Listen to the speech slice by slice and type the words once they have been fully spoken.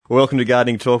Welcome to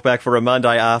Gardening Talkback for a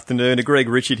Monday afternoon. Greg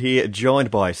Richard here,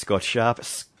 joined by Scott Sharp.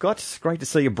 Scott, it's great to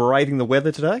see you braving the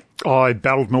weather today. I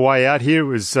battled my way out here. It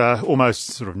was almost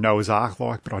sort of Noah's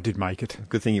Ark-like, but I did make it.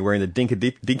 Good thing you're wearing the dinky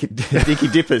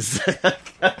dippers.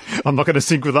 I'm not going to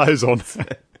sink with those on.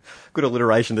 Good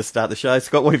alliteration to start the show.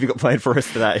 Scott, what have you got planned for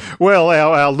us today? Well,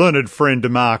 our learned friend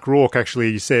Mark Rourke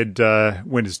actually said,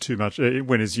 when is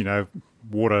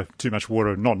water, too much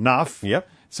water, not enough. Yep.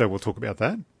 So we'll talk about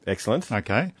that. Excellent.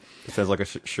 Okay. It sounds like a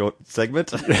short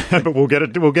segment. But we'll get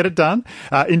it done.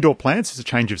 Indoor plants, it's a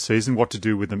change of season, what to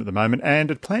do with them at the moment. And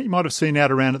a plant you might have seen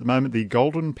out around at the moment, the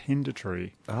golden pender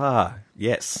tree. Ah,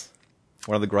 yes.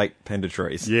 One of the great pender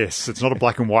trees. Yes, it's not a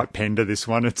black and white pender, this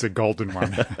one. It's a golden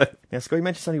one. Now, Scott, you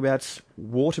mentioned something about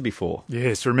water before.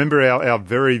 Yes, remember our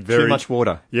very, very... Too much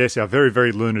water. Yes, our very,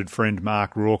 very learned friend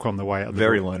Mark Rourke on the way out.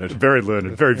 Very learned. Very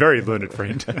learned. Very, very learned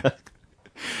friend.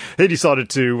 He decided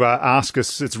to ask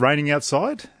us, it's raining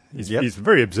outside. He's a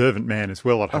very observant man as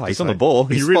well, I'd have to he's say. on the ball.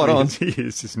 He's really spot on. He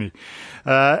is, isn't he?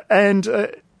 And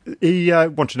he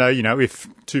wanted to know, if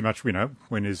too much,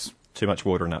 when is... Too much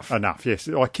water enough. Enough, yes.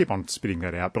 I keep on spitting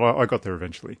that out, but I got there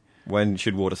eventually. When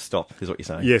should water stop, is what you're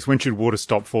saying? Yes, when should water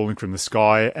stop falling from the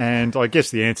sky? And I guess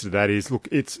the answer to that is, look,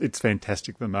 it's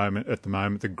fantastic at the moment.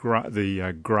 The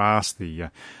grass,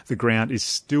 the ground is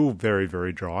still very,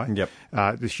 very dry. Yep.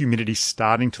 The humidity's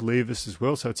starting to leave us as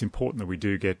well, so it's important that we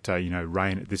do get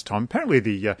rain at this time. Apparently,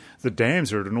 the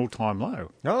dams are at an all-time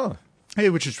low. Oh. Yeah,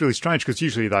 which is really strange because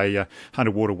usually they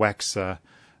underwater wax.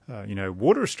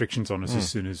 Water restrictions on us as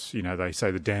soon as they say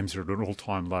the dams are at an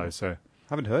all-time low. So.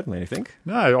 Haven't heard anything.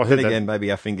 No, I heard then again,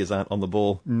 maybe our fingers aren't on the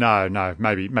ball. No,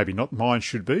 maybe not. Mine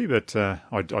should be, but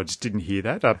I just didn't hear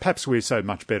that. Perhaps we're so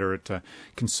much better at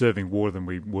conserving water than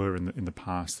we were in the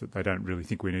past that they don't really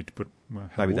think we need to put.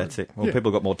 Maybe that's it. Well,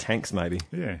 people got more tanks, maybe.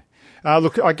 Yeah.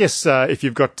 Look, I guess if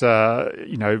you've got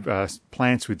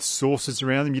plants with sources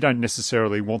around them, you don't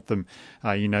necessarily want them,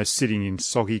 sitting in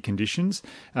soggy conditions.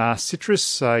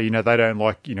 Citrus, they don't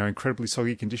like incredibly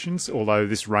soggy conditions. Although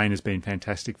this rain has been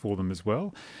fantastic for them as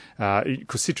well,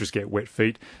 because citrus get wet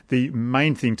feet. The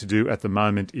main thing to do at the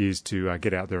moment is to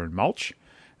get out there and mulch.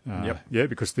 Yep. Yeah,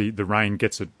 because the rain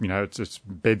gets it, it just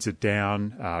beds it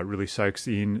down, really soaks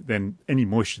in. Then any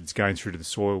moisture that's going through to the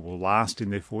soil will last in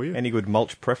there for you. Any good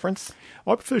mulch preference?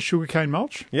 I prefer sugarcane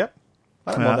mulch. Yep.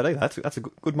 I don't mind that either. That's a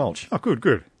good mulch. Oh,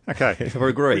 good. Okay. We're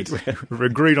agreed. We're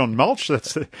agreed on mulch.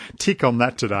 That's a tick on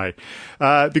that today.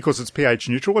 Because it's pH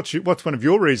neutral. What's one of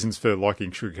your reasons for liking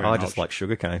sugarcane mulch? I just like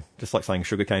sugarcane. Just like saying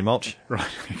sugarcane mulch. Right,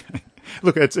 okay.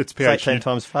 Look, it's pH... Say it 10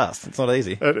 times fast. It's not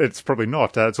easy. It's probably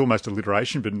not. It's almost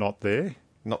alliteration, but not there.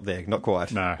 Not there, not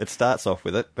quite. No. It starts off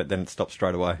with it, but then it stops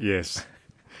straight away. Yes.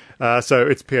 So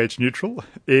it's pH neutral.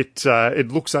 It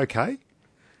looks okay.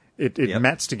 It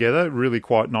mats together really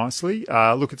quite nicely.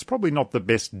 Look, it's probably not the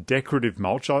best decorative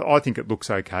mulch. I think it looks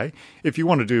okay. If you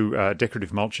want to do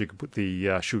decorative mulch, you could put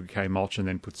the sugarcane mulch and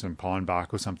then put some pine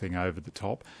bark or something over the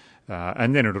top.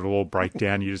 And then it'll all break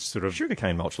down. You just sort of...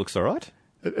 Sugarcane mulch looks all right.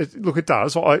 Look, it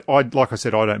does. I like I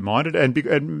said, I don't mind it,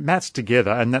 and mats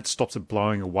together, and that stops it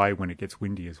blowing away when it gets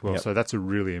windy as well. Yep. So that's a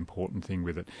really important thing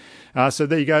with it. So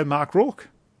there you go, Mark Rourke.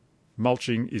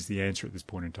 Mulching is the answer at this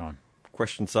point in time.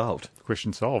 Question solved.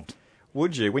 Question solved.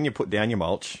 Would you, when you put down your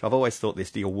mulch, I've always thought this,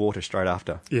 do you water straight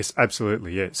after? Yes,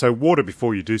 absolutely, yeah. So water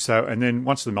before you do so, and then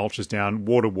once the mulch is down,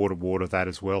 water that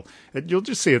as well. You'll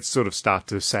just see it sort of start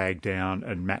to sag down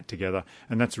and mat together,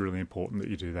 and that's really important that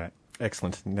you do that.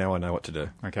 Excellent. Now I know what to do.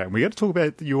 Okay, and we got to talk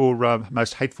about your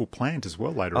most hateful plant as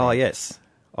well later on. Oh, yes.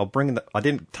 I'll bring I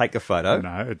didn't take a photo.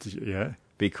 No, yeah.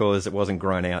 Because it wasn't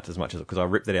grown out as much because I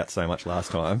ripped it out so much last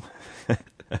time.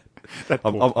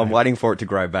 I'm waiting for it to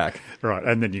grow back. Right,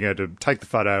 and then you're going to take the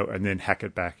photo and then hack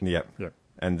it back. Yep.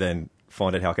 And then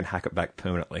find out how I can hack it back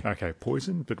permanently. Okay,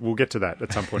 poison, but we'll get to that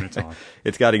at some point in time.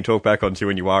 It's Gardening Talk back on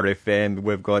 2NURFM.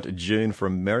 We've got June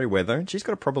from Merriweather, and she's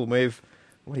got a problem with,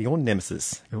 what are your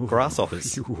nemesis? Ooh,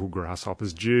 grasshoppers. Ooh,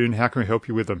 grasshoppers. June, how can we help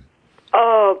you with them?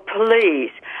 Oh,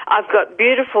 please. I've got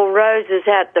beautiful roses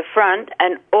out the front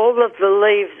and all of the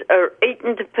leaves are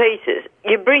eaten to pieces.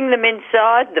 You bring them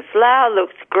inside, the flower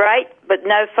looks great, but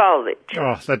no foliage.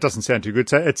 Oh, that doesn't sound too good.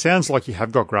 So it sounds like you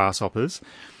have got grasshoppers.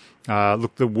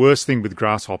 Look, the worst thing with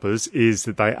grasshoppers is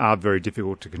that they are very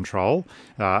difficult to control,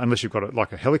 unless you've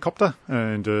got a helicopter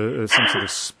and some sort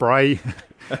of spray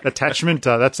attachment.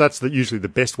 That's usually the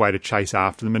best way to chase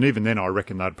after them, and even then I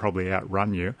reckon they'd probably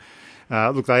outrun you.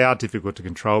 Look, they are difficult to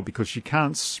control because you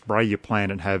can't spray your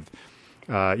plant and have,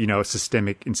 a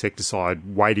systemic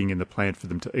insecticide waiting in the plant for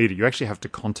them to eat it. You actually have to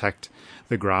contact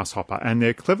the grasshopper, and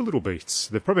they're clever little beasts.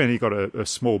 They've probably only got a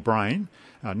small brain,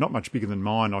 not much bigger than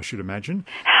mine, I should imagine.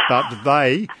 but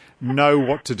they know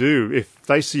what to do. If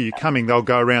they see you coming, they'll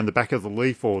go around the back of the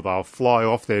leaf or they'll fly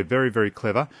off. They're very, very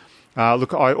clever.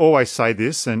 Look, I always say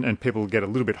this, and people get a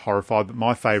little bit horrified, but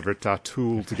my favourite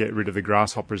tool to get rid of the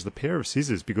grasshopper is the pair of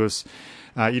scissors, because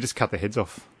you just cut their heads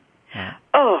off.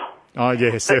 Oh,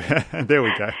 yes, there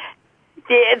we go.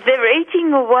 They're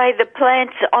eating away the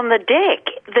plants on the deck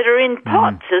that are in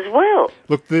pots as well.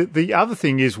 Look, the other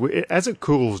thing is, as it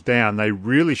cools down, they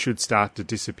really should start to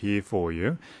disappear for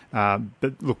you.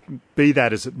 But look, be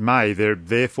that as it may, they're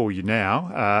there for you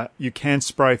now. You can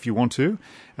spray if you want to.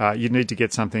 You need to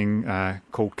get something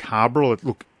called Carbaryl.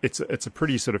 Look, it's a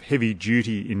pretty sort of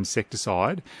heavy-duty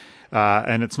insecticide.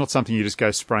 And it's not something you just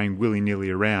go spraying willy-nilly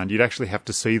around. You'd actually have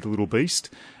to see the little beast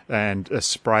and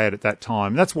spray it at that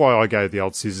time. That's why I go the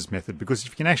old scissors method, because if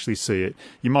you can actually see it,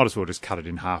 you might as well just cut it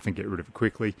in half and get rid of it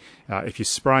quickly. If you're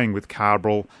spraying with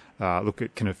Carbaryl, look,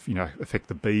 it can affect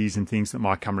the bees and things that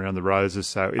might come around the roses.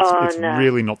 So it's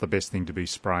really not the best thing to be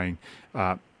spraying.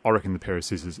 I reckon the pair of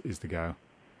scissors is the go.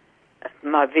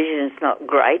 My vision's not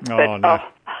great, but no.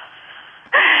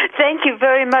 Thank you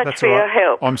very much for your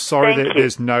help. I'm sorry that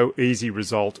there's no easy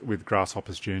result with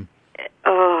grasshoppers, June.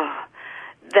 Oh,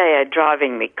 they are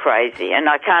driving me crazy, and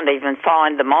I can't even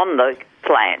find them on the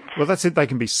plants. Well, that's it. They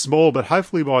can be small, but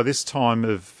hopefully by this time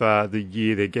of the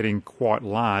year they're getting quite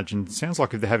large, and it sounds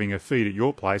like if they're having a feed at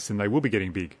your place, then they will be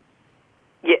getting big.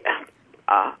 Yeah.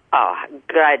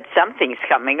 Glad something's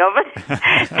coming of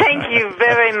it. Thank you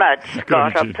very much,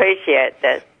 Scott. I appreciate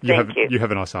that. Thank you. You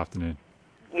have a nice afternoon.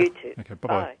 You too. Okay,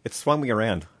 bye-bye. It swung me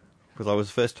around, because I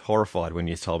was first horrified when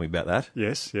you told me about that.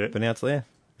 Yes, yeah. But now it's there.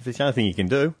 If it's the only thing you can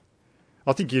do.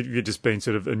 I think you've just been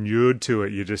sort of inured to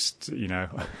it. You just,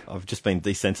 I've just been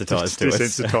desensitised to it.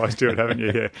 Desensitised to it, haven't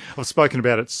you? Yeah. I've spoken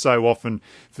about it so often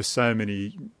for so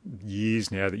many years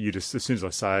now that you just, as soon as I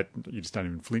say it, you just don't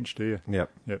even flinch, do you?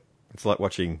 Yep. Yep. It's like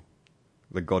watching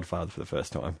The Godfather for the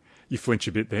first time. You flinch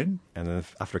a bit then. And then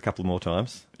after a couple more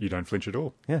times... You don't flinch at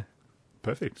all. Yeah.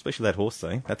 Perfect. Especially that horse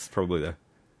scene. That's probably the...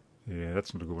 Yeah,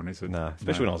 that's not a good one, is it? No,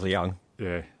 especially when I was young.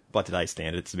 Yeah. By today's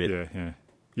standards, it's a bit... Yeah.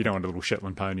 You don't want a little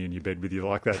Shetland pony in your bed with you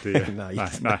like that, do you? No.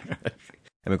 No.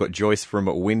 And we've got Joyce from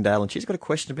Windale, and she's got a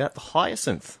question about the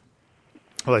hyacinth.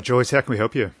 Hello, Joyce. How can we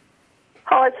help you?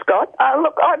 Hi, Scott.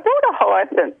 Look, I bought a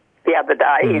hyacinth the other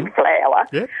day in flower.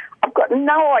 Yeah. I've got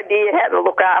no idea how to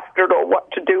look after it or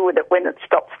what to do with it when it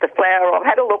stops the flower. I've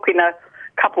had a look in a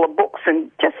couple of books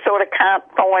and just sort of can't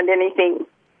find anything,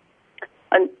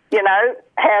 and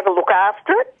how to look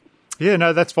after it. Yeah,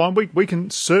 no, that's fine. We can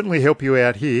certainly help you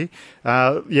out here.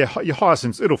 Your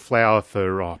hyacinths, it'll flower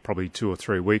for probably 2 or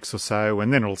 3 weeks or so,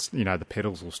 and then the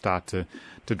petals will start to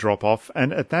drop off.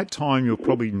 And at that time, you'll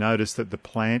probably notice that the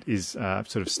plant is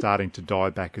sort of starting to die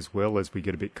back as well as we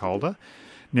get a bit colder.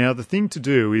 Now, the thing to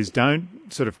do is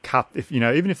don't sort of cut,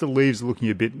 even if the leaves are looking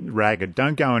a bit ragged,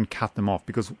 don't go and cut them off,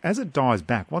 because as it dies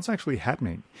back, what's actually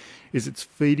happening is it's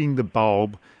feeding the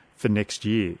bulb for next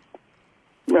year.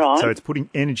 Right. So it's putting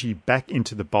energy back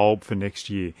into the bulb for next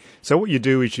year. So what you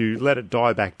do is you let it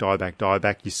die back.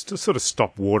 You sort of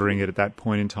stop watering it at that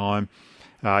point in time.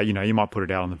 You might put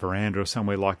it out on the veranda or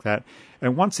somewhere like that.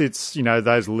 And once it's,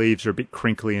 those leaves are a bit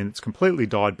crinkly and it's completely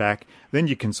died back, then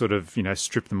you can sort of,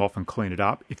 strip them off and clean it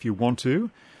up. If you want to,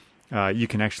 you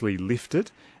can actually lift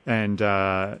it and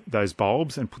those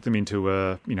bulbs and put them into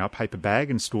a paper bag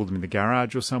and store them in the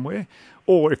garage or somewhere.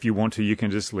 Or if you want to, you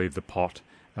can just leave the pot,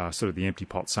 sort of the empty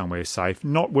pot somewhere safe,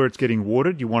 not where it's getting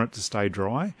watered. You want it to stay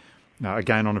dry.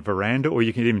 Again, on a veranda, or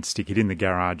you can even stick it in the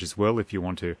garage as well if you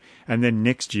want to. And then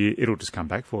next year, it'll just come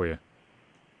back for you.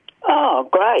 Oh,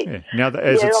 great. Yeah. Now,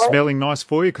 is it smelling nice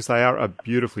for you? Because they are a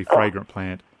beautifully fragrant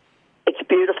plant. It's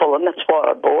beautiful, and that's why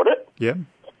I bought it. Yeah.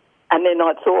 And then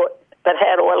I thought, but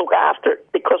how do I look after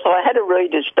it? Because I had a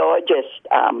Reader's Digest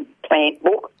plant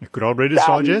book. A good old Reader's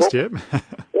Digest, book.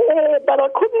 Yeah, but I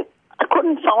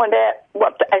couldn't find out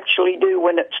what to actually do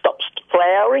when it stops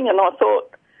flowering, and I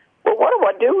thought, well, what do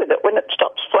I do with it when it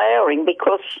stops flowering?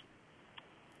 Because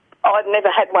I've never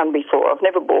had one before. I've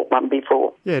never bought one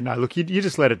before. Yeah, no, look, you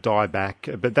just let it die back,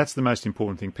 but that's the most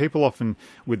important thing. People often,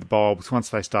 with the bulbs, once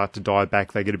they start to die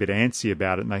back, they get a bit antsy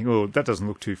about it, and they think, oh, that doesn't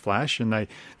look too flash, and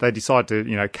they decide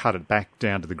to, cut it back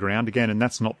down to the ground again, and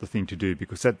that's not the thing to do,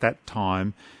 because at that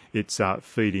time, it's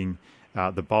feeding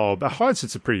the bulb.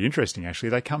 Hyacinths are pretty interesting, actually.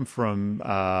 They come from,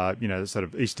 sort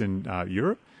of Eastern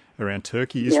Europe, around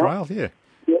Turkey, Israel, yeah.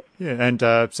 Yeah, and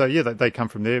they come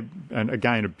from there, and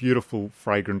again, a beautiful,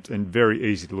 fragrant, and very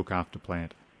easy to look after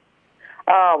plant.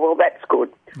 Oh, well, that's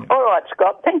good. Yeah. All right,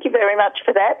 Scott, thank you very much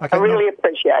for that. Okay, I really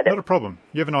appreciate it. Not a problem.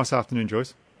 You have a nice afternoon,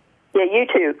 Joyce. Yeah, you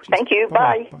too. Thank you.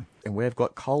 Bye. And we've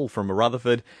got Cole from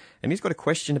Rutherford, and he's got a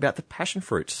question about the passion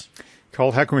fruits.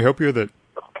 Cole, how can we help you with it?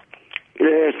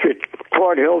 Yes, it's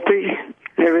quite healthy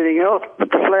and everything else,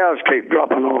 but the flowers keep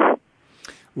dropping off.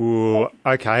 Ooh,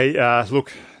 okay.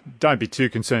 Look, don't be too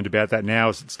concerned about that now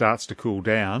as it starts to cool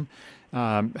down.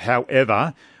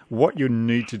 However, what you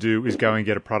need to do is go and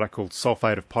get a product called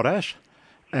sulfate of potash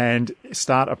and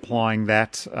start applying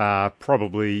that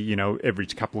probably, every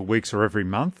couple of weeks or every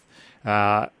month.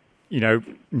 Now,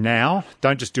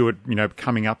 don't just do it,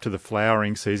 coming up to the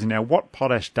flowering season. Now, what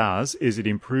potash does is it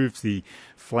improves the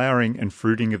flowering and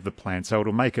fruiting of the plant, so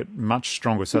it'll make it much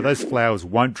stronger. So those flowers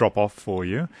won't drop off for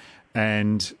you,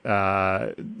 and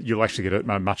you'll actually get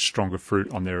a much stronger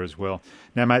fruit on there as well.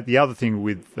 Now, mate, the other thing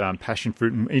with passion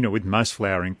fruit, and with most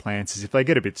flowering plants, is if they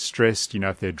get a bit stressed,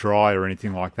 if they're dry or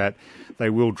anything like that, they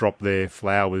will drop their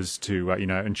flowers to,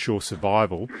 ensure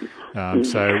survival.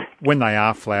 So when they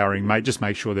are flowering, mate, just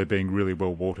make sure they're being really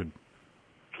well watered.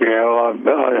 Yeah, well,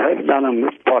 I have done them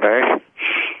with potash.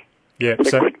 Yeah,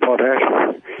 liquid potash.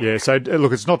 Yeah, so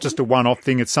look, it's not just a one-off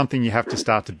thing. It's something you have to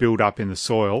start to build up in the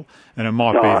soil, and it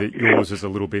might be that yours is a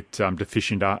little bit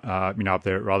deficient, up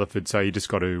there at Rutherford. So you just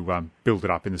got to build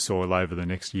it up in the soil over the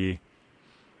next year.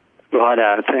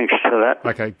 Righto, thanks for that.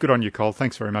 Okay, good on you, Cole.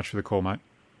 Thanks very much for the call, mate.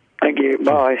 Thank you.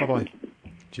 Bye. Bye-bye.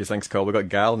 Cheers, thanks, Cole. We've got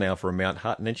Gail now from Mount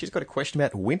Hutton, and she's got a question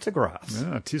about winter grass.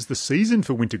 Yeah, 'tis the season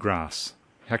for winter grass.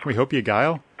 How can we help you,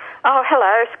 Gail? Oh,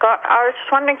 hello, Scott. I was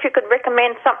just wondering if you could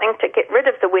recommend something to get rid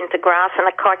of the winter grass in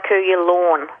a kikuyu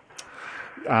lawn.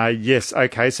 Yes,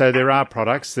 okay, so there are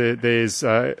products. There's,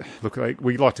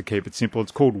 we like to keep it simple.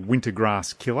 It's called Winter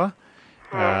Grass Killer.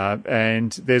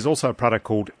 And there's also a product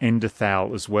called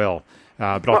Endothal as well.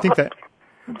 But I think that...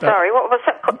 Sorry, what was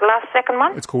the last second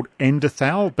one? It's called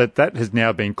Endothal, but that has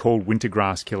now been called Winter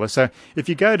Grass Killer. So if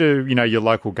you go to, your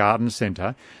local garden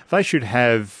centre, they should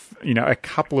have, a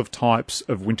couple of types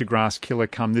of Winter Grass Killer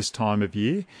come this time of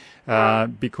year,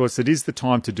 because it is the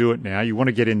time to do it now. You want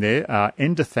to get in there.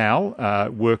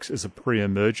 Endothal works as a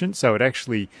pre-emergent, so it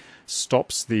actually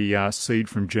stops the seed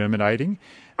from germinating.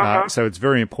 So it's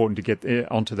very important to get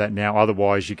onto that now.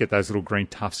 Otherwise, you get those little green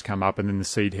tufts come up, and then the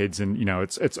seed heads, and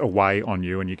it's away on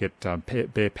you, and you get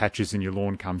bare patches in your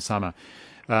lawn come summer.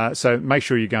 So make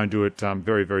sure you go and do it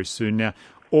very, very soon. Now,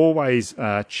 always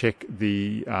check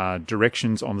the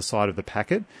directions on the side of the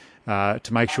packet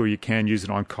to make sure you can use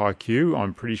it on Kaiku.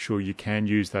 I'm pretty sure you can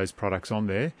use those products on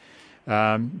there.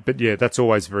 But yeah, that's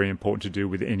always very important to do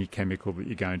with any chemical that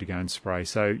you're going to go and spray.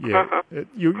 So yeah,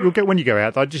 you'll get, when you go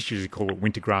out, I just usually call it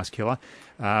Winter Grass Killer.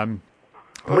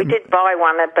 We did buy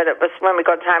one, but it was when we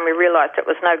got home we realised it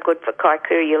was no good for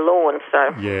kikuyu lawn.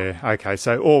 So yeah, okay.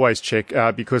 So always check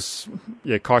because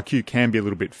Kaiku can be a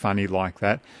little bit funny like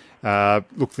that.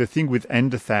 Look, the thing with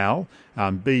Endothal,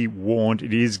 be warned,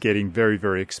 it is getting very,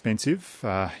 very expensive.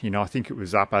 I think it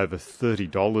was up over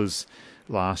 $30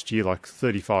 last year, like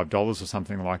 $35 or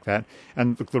something like that.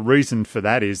 And look, the reason for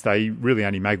that is they really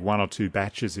only make 1 or 2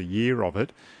 batches a year of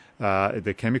it,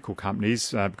 the chemical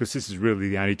companies, because this is really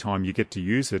the only time you get to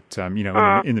use it, in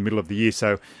the middle of the year.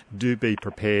 So do be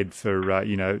prepared for,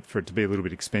 for it to be a little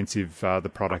bit expensive,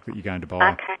 the product that you're going to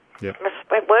buy. Okay. Yep.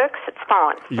 It works, it's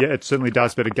fine. Yeah, it certainly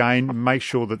does. But again, make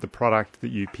sure that the product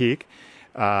that you pick,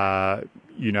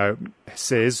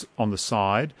 says on the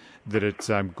side that it's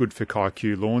good for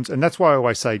Kaiku lawns. And that's why I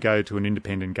always say go to an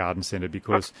independent garden centre,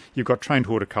 because you've got trained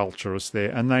horticulturists there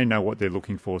and they know what they're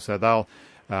looking for. So they'll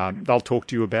talk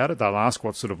to you about it. They'll ask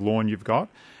what sort of lawn you've got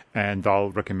and they'll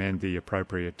recommend the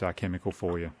appropriate chemical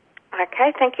for you.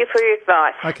 Okay, thank you for your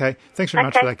advice. Okay, thanks very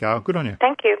much for that, Gail. Good on you.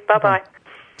 Thank you. Bye-bye.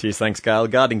 Cheers, thanks, Gail.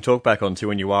 Gardening Talk back on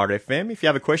 2NUR FM. If you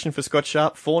have a question for Scott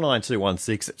Sharp,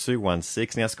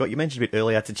 49216216. Now, Scott, you mentioned a bit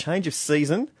earlier, it's a change of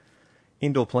season,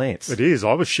 indoor plants. It is.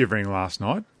 I was shivering last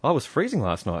night. I was freezing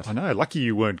last night. I know. Lucky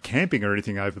you weren't camping or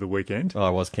anything over the weekend. Oh,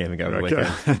 I was camping over the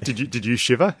weekend. Did you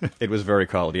shiver? It was very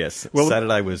cold, yes. Well,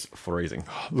 Saturday was freezing.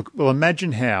 Look, well,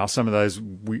 imagine how some of those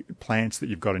plants that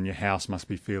you've got in your house must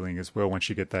be feeling as well once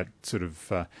you get that sort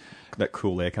of... that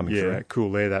cool air coming through. Yeah, that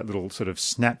cool air, that little sort of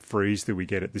snap freeze that we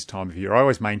get at this time of year. I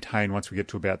always maintain once we get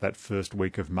to about that first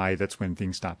week of May, that's when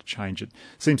things start to change. It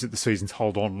seems that the seasons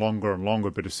hold on longer and longer,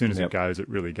 but as soon as it goes, it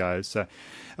really goes. So,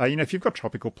 if you've got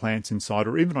tropical plants inside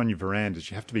or even on your verandas,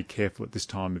 you have to be careful at this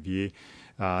time of year.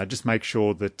 Just make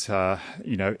sure that,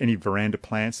 any veranda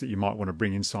plants that you might want to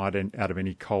bring inside and out of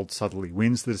any cold southerly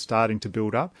winds that are starting to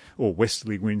build up, or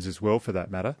westerly winds as well for that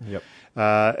matter. Yep.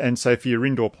 And so for your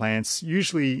indoor plants,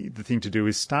 usually the thing to do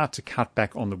is start to cut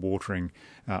back on the watering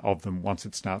of them once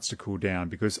it starts to cool down,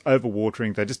 because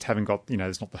overwatering, they just haven't got,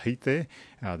 there's not the heat there.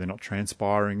 They're not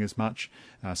transpiring as much.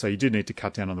 So you do need to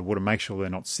cut down on the water, make sure they're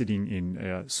not sitting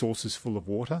in sources full of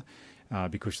water,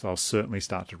 because they'll certainly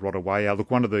start to rot away. Look,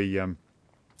 one of the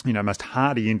most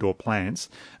hardy indoor plants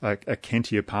are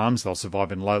Kentia palms. They'll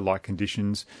survive in low light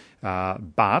conditions,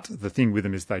 but the thing with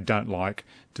them is they don't like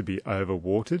to be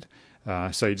overwatered.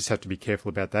 So you just have to be careful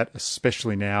about that,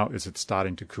 especially now as it's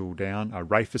starting to cool down.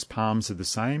 Rhapis palms are the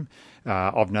same.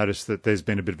 I've noticed that there's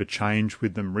been a bit of a change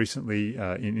with them recently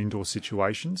in indoor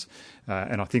situations,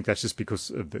 and I think that's just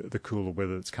because of the cooler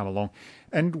weather that's come along.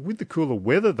 And with the cooler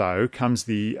weather, though, comes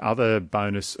the other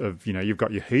bonus of, you've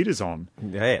got your heaters on.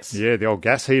 Yes. Yeah, the old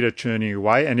gas heater churning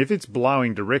away, and if it's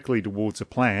blowing directly towards a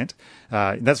plant,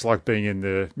 that's like being in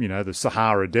the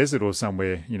Sahara Desert or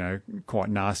somewhere, quite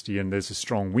nasty, and there's a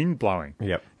strong wind blowing.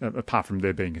 Yep. Apart from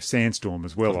there being a sandstorm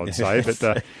as well, I'd say,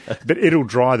 but it'll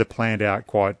dry the plant out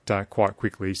quite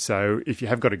quickly. So if you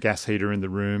have got a gas heater in the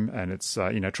room, and it's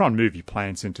try and move your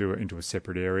plants into a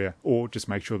separate area, or just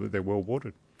make sure that they're well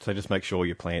watered. So just make sure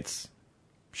your plants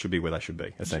should be where they should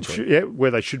be, essentially. Yeah, where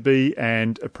they should be,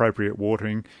 and appropriate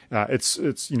watering. It's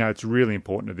really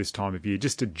important at this time of year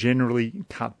just to generally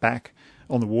cut back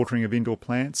on the watering of indoor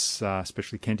plants,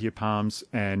 especially Kentia palms,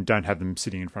 and don't have them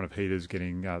sitting in front of heaters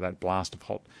getting that blast of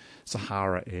hot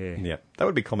Sahara air. Yeah, that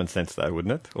would be common sense, though,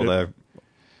 wouldn't it? Although,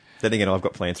 then again, I've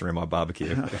got plants around my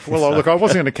barbecue. Well, look, I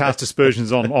wasn't going to cast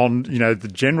aspersions on the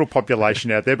general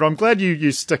population out there, but I'm glad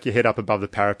you stuck your head up above the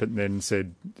parapet and then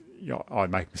said, I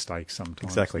make mistakes sometimes.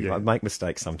 Exactly. Yeah. I make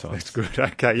mistakes sometimes. That's good.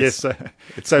 Okay, yes.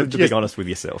 It's good to be honest with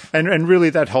yourself. And really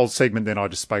that whole segment then I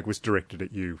just spoke was directed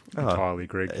at you entirely,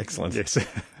 Greg. Excellent. Yes.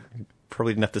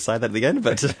 Probably didn't have to say that at the end,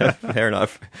 but fair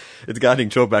enough. It's Gardening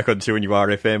Talk back on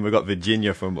 2NURFM. We've got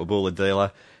Virginia from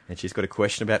Booladila, and she's got a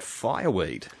question about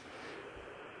fireweed.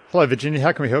 Hello, Virginia.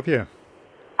 How can we help you?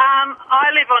 I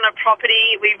live on a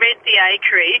property. We rent the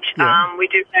acreage. Yeah. We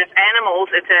do have animals.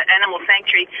 It's an animal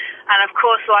sanctuary. And, of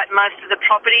course, like most of the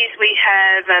properties, we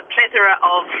have a plethora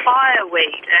of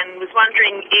fireweed, and was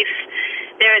wondering if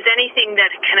there is anything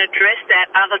that can address that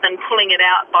other than pulling it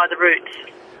out by the roots.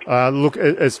 Look,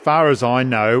 as far as I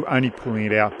know, only pulling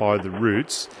it out by the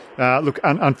roots.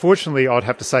 Unfortunately, I'd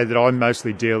have to say that I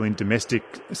mostly deal in domestic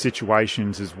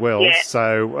situations as well. Yeah.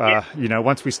 So,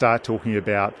 once we start talking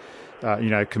about,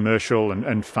 commercial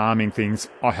and farming things,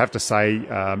 I have to say,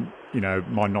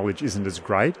 my knowledge isn't as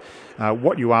great.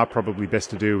 What you are probably best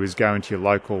to do is go into your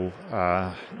local,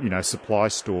 supply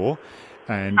store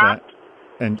and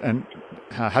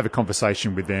have a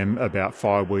conversation with them about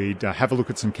fireweed. Have a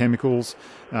look at some chemicals.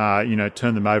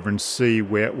 Turn them over and see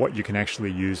what you can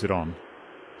actually use it on.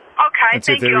 Okay,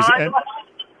 thank you.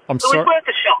 I'm sorry. It was worth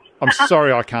a shot. I'm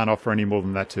sorry, I can't offer any more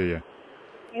than that to you.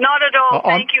 Not at all.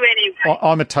 Thank you anyway.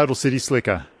 I'm a total city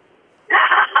slicker.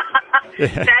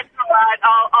 That's all right.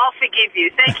 I'll forgive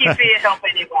you. Thank you for your help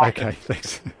anyway. Okay,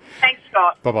 thanks. Thanks,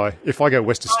 Scott. Bye-bye. If I go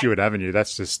west of Stewart Avenue,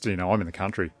 that's just, I'm in the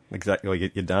country.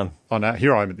 Exactly. You're done. Oh, no,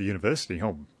 here I am at the university.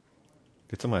 Oh,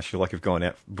 it's almost feel like you've gone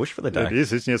out bush for the day. It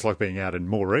is. It's like being out in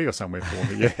Moree or somewhere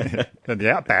for me, yeah, and the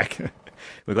outback.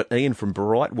 We've got Ian from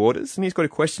Bright Waters, and he's got a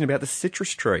question about the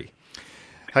citrus tree.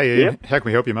 Hey, Ian, How can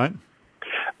we help you, mate?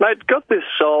 Mate, got this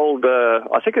sold,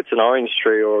 I think it's an orange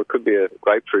tree or it could be a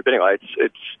grapefruit, but anyway,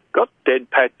 it's got dead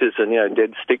patches and,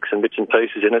 dead sticks and bits and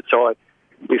pieces in it, so I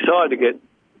decided to get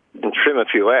and trim a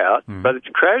few out, but it's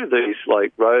created these,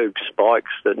 rogue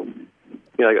spikes that,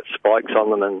 got spikes on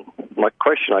them, and my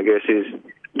question, I guess, is,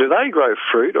 do they grow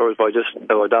fruit, or have I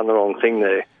done the wrong thing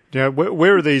there? Yeah,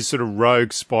 where are these sort of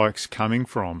rogue spikes coming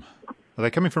from? Are they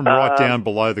coming from right down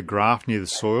below the graft near the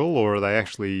soil, or are they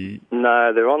actually...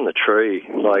 No, they're on the tree,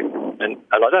 and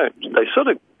they sort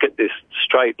of get this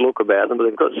straight look about them, but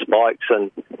they've got spikes, and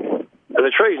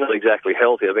the tree's not exactly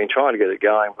healthy. I've been trying to get it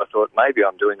going, but I thought maybe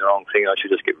I'm doing the wrong thing, I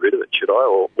should just get rid of it, should I?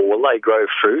 Or will they grow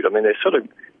fruit? I mean,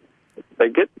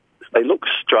 they look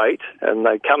straight, and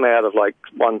they come out of,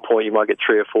 one point, you might get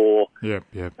 3 or 4, yeah,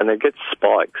 and they get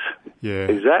spikes. Yeah.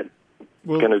 Is that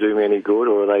going to do me any good,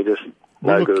 or are they just...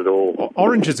 no look, good at all.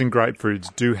 Oranges and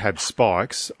grapefruits do have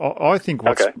spikes. I think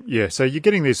so you're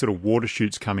getting these sort of water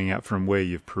shoots coming out from where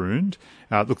you've pruned.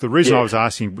 Look, the reason I was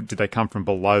asking, did they come from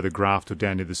below the graft or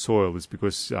down near the soil, is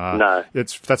because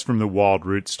that's from the wild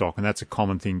root stock, and that's a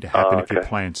common thing to happen if your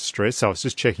plant's stressed. So I was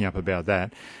just checking up about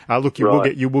that. Look,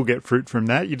 you will get fruit from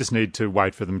that. You just need to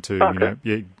wait for them to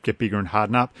get bigger and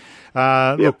harden up.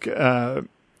 Look,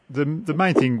 the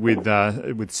main thing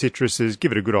with citrus is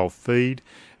give it a good old feed.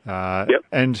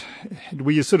 And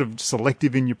were you sort of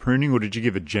selective in your pruning, or did you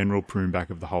give a general prune back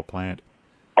of the whole plant?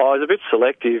 I was a bit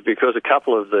selective because a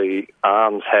couple of the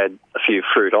arms had a few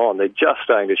fruit on. They're just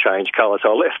starting to change colour,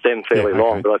 so I left them fairly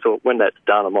long. But I thought when that's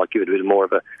done, I might give it a bit more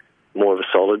of a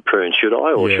solid prune. Should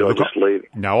I, or should I just leave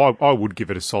it? No, I would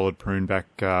give it a solid prune back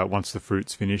once the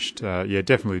fruit's finished.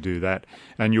 Definitely do that,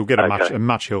 and you'll get a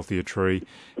much healthier tree.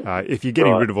 If you're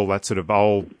getting rid of all that sort of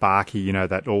old barky,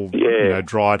 that old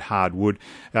dried hard wood,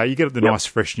 you get the nice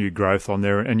fresh new growth on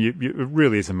there, and it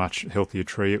really is a much healthier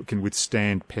tree. It can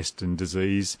withstand pest and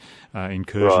disease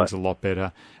incursions a lot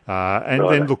better.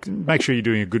 Then look, make sure you're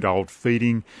doing a good old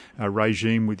feeding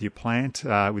regime with your plant,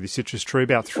 with your citrus tree,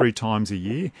 about 3 times a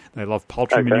year. They love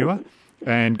poultry manure.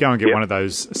 And go and get one of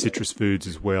those citrus foods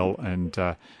as well, and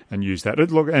use that.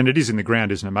 Look, and it is in the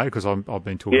ground, isn't it, mate? Because I've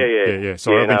been talking. I've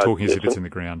been talking as if it's in the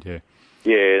ground. Yeah,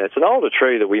 it's an older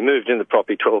tree that we moved in the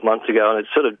property 12 months ago,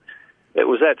 and it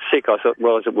was that sick. I thought,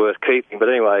 well, is it worth keeping? But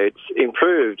anyway, it's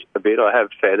improved a bit. I have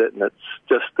fed it, and it's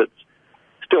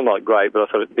still not great, but I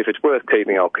thought if it's worth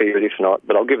keeping, I'll keep it. If not,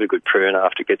 but I'll give it a good prune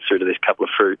after it gets through to this couple of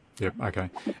fruit. Yep, okay.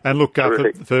 And look,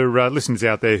 for listeners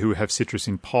out there who have citrus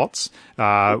in pots,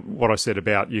 what I said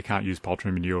about you can't use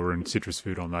poultry manure and citrus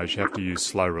food on those. You have to use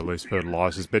slow-release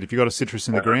fertilisers. But if you've got a citrus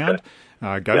in the ground,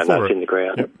 go for it. In the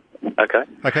ground. Yep. Okay.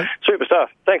 Super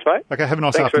stuff. Thanks, mate. Okay, have a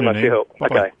nice Thanks afternoon. very much for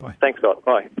your help. Bye. Thanks, Scott.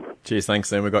 Bye. Cheers, thanks.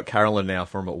 Then we've got Carolyn now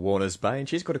from Warners Bay, and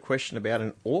she's got a question about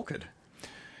an orchid.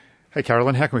 Hey,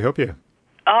 Carolyn, how can we help you?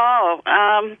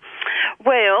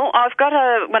 Well, I've got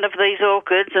one of these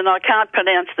orchids, and I can't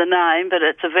pronounce the name, but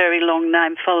it's a very long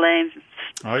name, something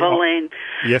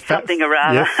or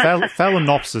other. Yeah,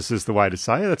 Phalaenopsis is the way to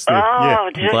say it.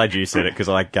 I'm glad you said it, because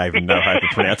I gave him no hope of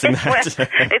pronouncing that. Well,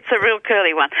 it's a real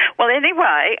curly one. Well,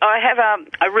 anyway, I have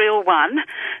a real one,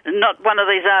 not one of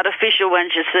these artificial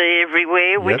ones you see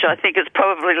everywhere, which I think is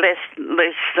probably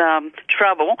less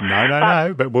trouble.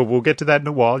 No, but we'll get to that in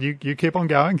a while. You keep on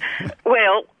going.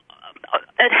 Well,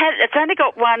 it's only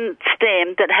got one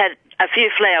stem that had a few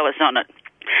flowers on it.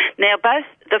 Now, both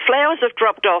the flowers have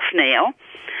dropped off now.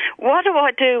 What do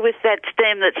I do with that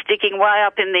stem that's sticking way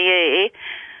up in the air?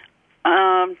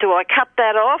 Do I cut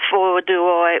that off, or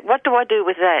what do I do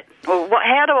with that? Or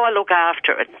how do I look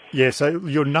after it? Yeah, so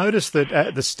you'll notice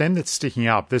that the stem that's sticking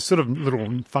up, there's sort of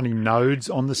little funny nodes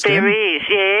on the stem. There is,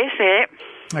 yes,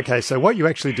 yeah. Okay, so what you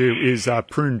actually do is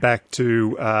prune back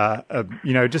to,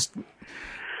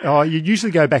 you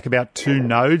usually go back about 2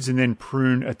 nodes and then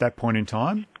prune at that point in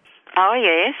time. Oh,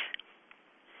 yes.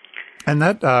 And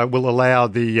that will allow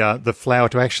the flower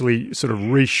to actually sort of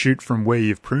reshoot from where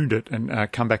you've pruned it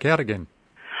and come back out again.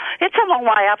 It's a long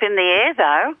way up in the air,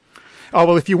 though. Oh,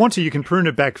 well, if you want to, you can prune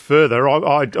it back further.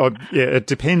 It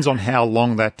depends on how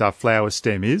long that flower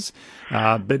stem is.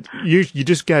 But you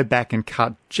just go back and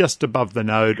cut just above the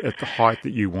node at the height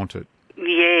that you want it.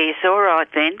 Yes, all right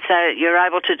then. So you're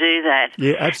able to do that.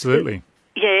 Yeah, absolutely.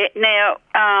 Yeah, now,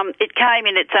 it came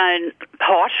in its own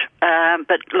pot,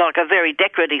 but like a very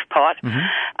decorative pot.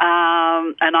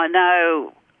 Mm-hmm. And I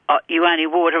know you only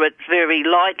water it very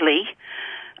lightly,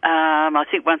 I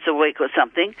think once a week or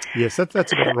something. Yes,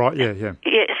 that's about right, yeah.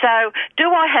 Yeah, so do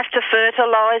I have to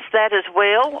fertilise that as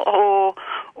well, or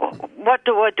what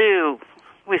do I do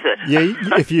with it? Yeah,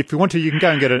 if you want to, you can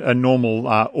go and get a normal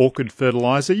orchid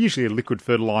fertiliser. Usually a liquid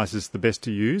fertiliser is the best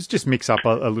to use. Just mix up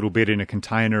a little bit in a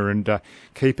container and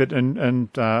keep it. And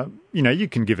you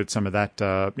can give it some of that,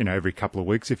 every couple of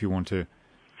weeks if you want to.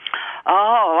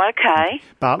 Oh, okay.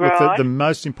 But look, the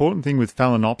most important thing with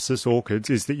Phalaenopsis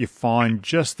orchids is that you find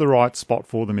just the right spot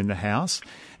for them in the house.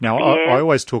 Now, I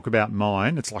always talk about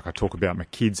mine. It's like I talk about my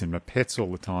kids and my pets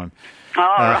all the time.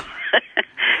 Oh,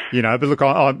 but look,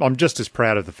 I'm just as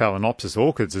proud of the Phalaenopsis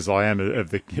orchids as I am of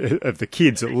the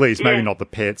kids, at least. Maybe not the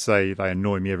pets; they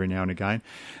annoy me every now and again.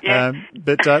 Yeah.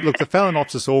 But look, the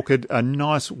Phalaenopsis orchid, a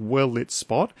nice, well-lit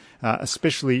spot,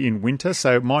 especially in winter.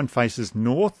 So mine faces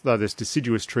north. Though there's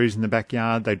deciduous trees in the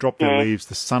backyard, they drop their leaves.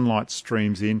 The sunlight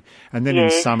streams in, and then in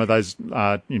summer, those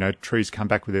trees come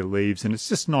back with their leaves, and it's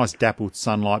just nice dappled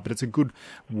sunlight. But it's a good,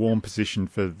 warm position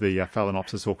for the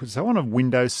Phalaenopsis orchids. So on a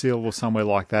windowsill or somewhere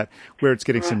like that, where it's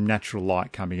getting some natural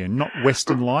light coming in, not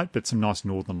western light, but some nice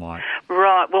northern light.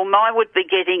 Right. right. Well, mine would be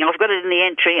getting. I've got it in the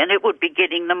entry, and it would be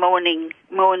getting the morning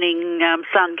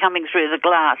sun coming through the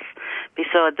glass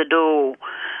beside the door.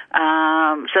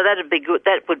 So that'd be good.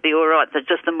 That would be all right.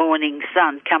 Just the morning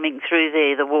sun coming through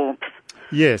there, the warmth.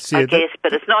 Yes, yeah, I guess,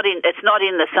 but it's not in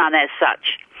the sun as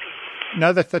such.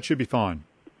 No, that should be fine.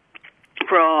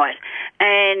 Right,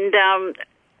 and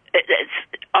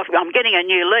I'm getting a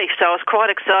new leaf, so I was quite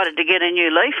excited to get a new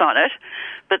leaf on it.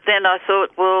 But then I thought,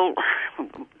 well,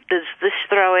 does this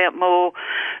throw out more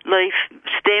leaf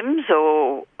stems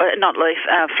or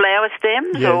flower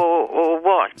stems or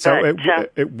what? So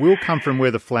it will come from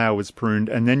where the flower was pruned,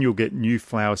 and then you'll get new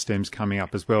flower stems coming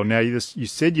up as well. Now, you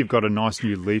said you've got a nice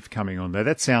new leaf coming on there.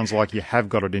 That sounds like you have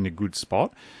got it in a good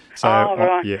spot. So,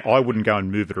 right. I wouldn't go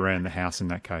and move it around the house in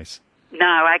that case.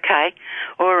 No, okay.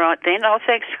 All right then. Oh,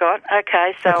 thanks, Scott.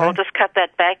 Okay, so I'll just cut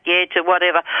that back, to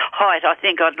whatever height I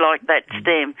think I'd like that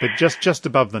stem. But just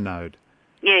above the node.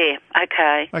 Yeah,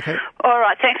 okay. Okay. All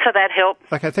right, thanks for that help.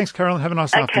 Okay, thanks, Carolyn. Have a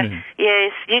nice afternoon.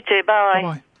 Yes, you too. Bye.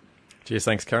 Bye-bye. Cheers,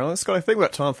 thanks, Carolyn. Scott, I think we've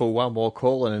got time for one more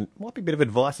call, and it might be a bit of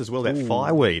advice as well about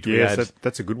fireweed. Yes,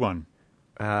 that's a good one.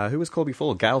 Who was called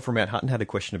before? Gail from Mount Hutton had a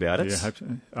question about it. Yeah,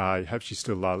 I hope she's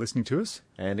still listening to us.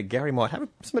 And Gary might have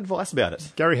some advice about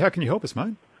it. Gary, how can you help us,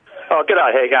 mate? Oh,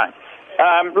 g'day, how you going?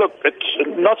 Look, it's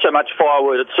not so much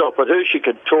firewood itself, but who she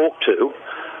could talk to.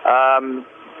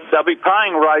 They'll be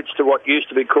paying rates to what used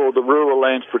to be called the Rural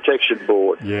Lands Protection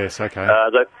Board. Yes, okay.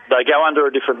 They go under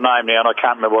a different name now, and I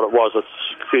can't remember what it was. It's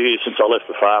a few years since I left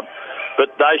the farm.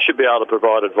 But they should be able to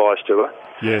provide advice to her.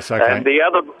 Yes, okay. And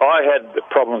I had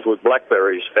problems with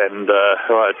blackberries, and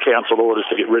I had council orders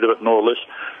to get rid of it and all this.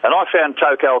 And I found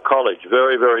Tokal College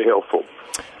very, very helpful.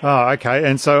 Oh, okay.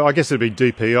 And so I guess it'd be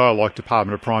DPI, like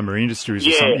Department of Primary Industries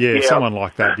or something. Yeah, someone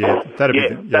like that. Yeah,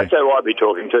 that's who I'd be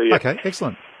talking to. Yeah. Okay,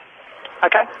 excellent.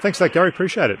 Okay. Thanks for that, Gary.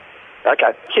 Appreciate it.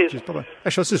 Okay, cheers. Bye-bye.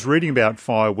 Actually, I was just reading about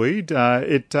fireweed.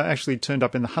 It actually turned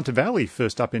up in the Hunter Valley,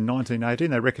 first up in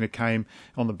 1918. They reckon it came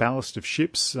on the ballast of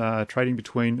ships trading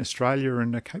between Australia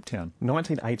and Cape Town.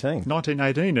 1918?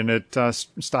 1918, and it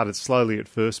started slowly at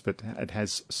first, but it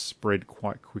has spread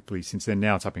quite quickly since then.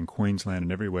 Now it's up in Queensland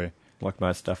and everywhere. Like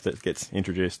most stuff that gets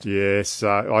introduced. Yes,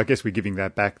 I guess we're giving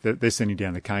that back. They're sending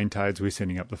down the cane toads, we're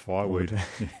sending up the fireweed.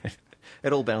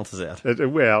 It all balances out.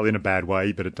 Well, in a bad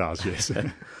way, but it does, yes.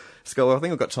 Scott, I think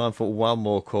we've got time for one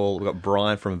more call. We've got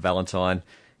Brian from Valentine,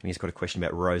 and he's got a question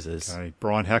about roses. Okay,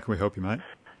 Brian, how can we help you, mate?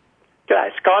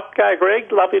 G'day, Scott. G'day,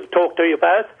 Greg. Lovely to talk to you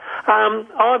both.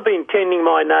 I've been tending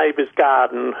my neighbour's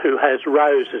garden who has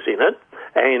roses in it,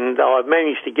 and I've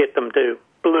managed to get them to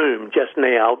bloom just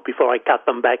now before I cut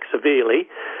them back severely.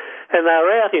 And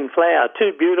they're out in flower,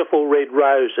 two beautiful red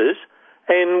roses,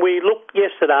 and we looked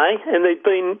yesterday, and they're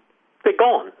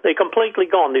gone. They're completely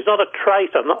gone. There's not a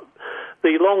trace of them.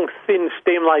 The long, thin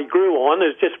stem they grew on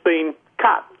has just been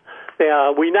cut.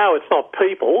 Now, we know it's not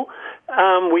people.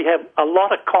 We have a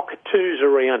lot of cockatoos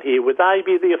around here. Would they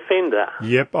be the offender?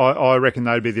 Yep, I reckon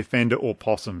they'd be the offender or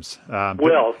possums.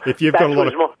 Well, if you've got a lot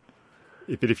of...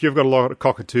 If you've got a lot of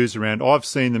cockatoos around, I've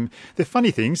seen them. They're funny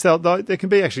things. They can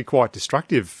be actually quite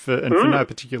destructive and for no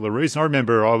particular reason. I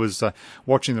remember I was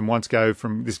watching them once go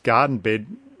from this garden bed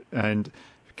and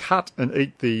cut and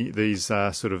eat these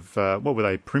what were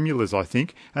they, primulas, I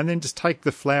think, and then just take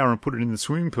the flower and put it in the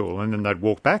swimming pool, and then they'd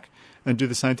walk back and do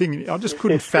the same thing. I just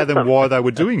couldn't fathom why they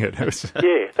were doing it.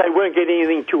 Yeah, they weren't getting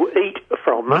anything to eat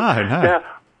from them. No. Now,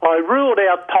 I ruled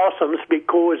out possums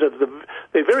because of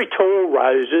they're very tall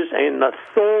roses and the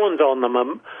thorns on them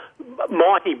are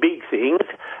mighty big things,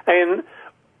 and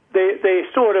they're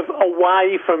sort of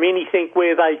away from anything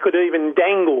where they could even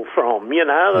dangle from, you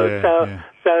know.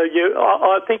 So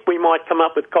I think we might come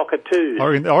up with cockatoos. I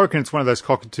reckon it's one of those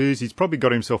cockatoos. He's probably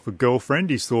got himself a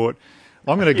girlfriend. He's thought,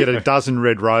 I'm going to get a dozen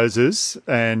red roses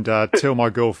and tell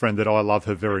my girlfriend that I love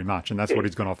her very much, and that's what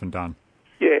he's gone off and done.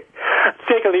 Yeah.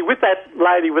 Secondly, with that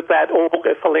lady with that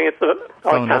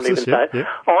phalaenopsis,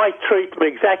 I treat them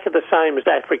exactly the same as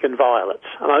African violets,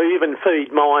 and I even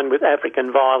feed mine with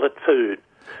African violet food.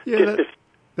 Yeah,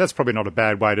 that's probably not a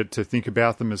bad way to think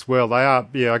about them as well. They are,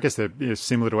 I guess they're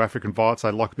similar to African violets.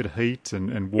 They like a bit of heat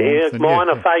and warmth. Yeah, mine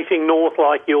are facing north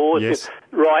like yours, yes.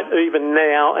 Right even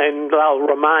now, and they'll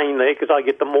remain there because I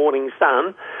get the morning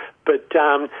sun. But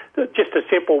just a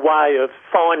simple way of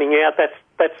finding out, that's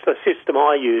the system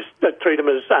I use, to treat them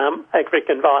as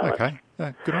African violets. Okay,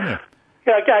 good on you.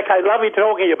 Okay, lovely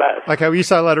talking to you both. Okay, well, you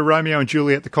say hello to Romeo and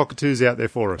Juliet, the cockatoos out there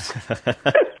for us.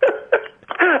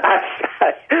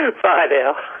 Bye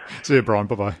now. See you, Brian.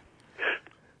 Bye-bye.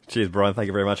 Cheers, Brian. Thank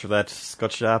you very much for that.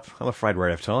 Scott Sharp, I'm afraid we're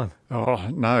out of time. Oh,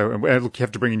 no. Look, you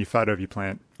have to bring in your photo of your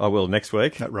plant. I will next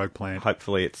week. That rogue plant.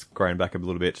 Hopefully it's grown back a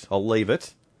little bit. I'll leave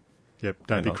it. Yep,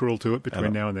 don't be cruel to it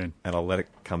between now and then. And I'll let it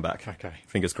come back. Okay.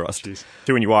 Fingers crossed. Cheers.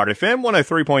 2NURFM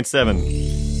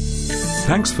 103.7.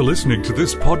 Thanks for listening to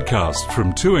this podcast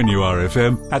from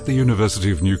 2NURFM at the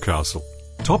University of Newcastle.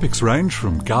 Topics range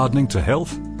from gardening to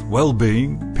health,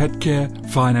 well-being, pet care,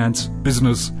 finance,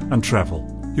 business and travel.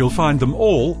 You'll find them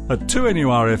all at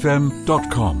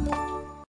 2NURFM.com.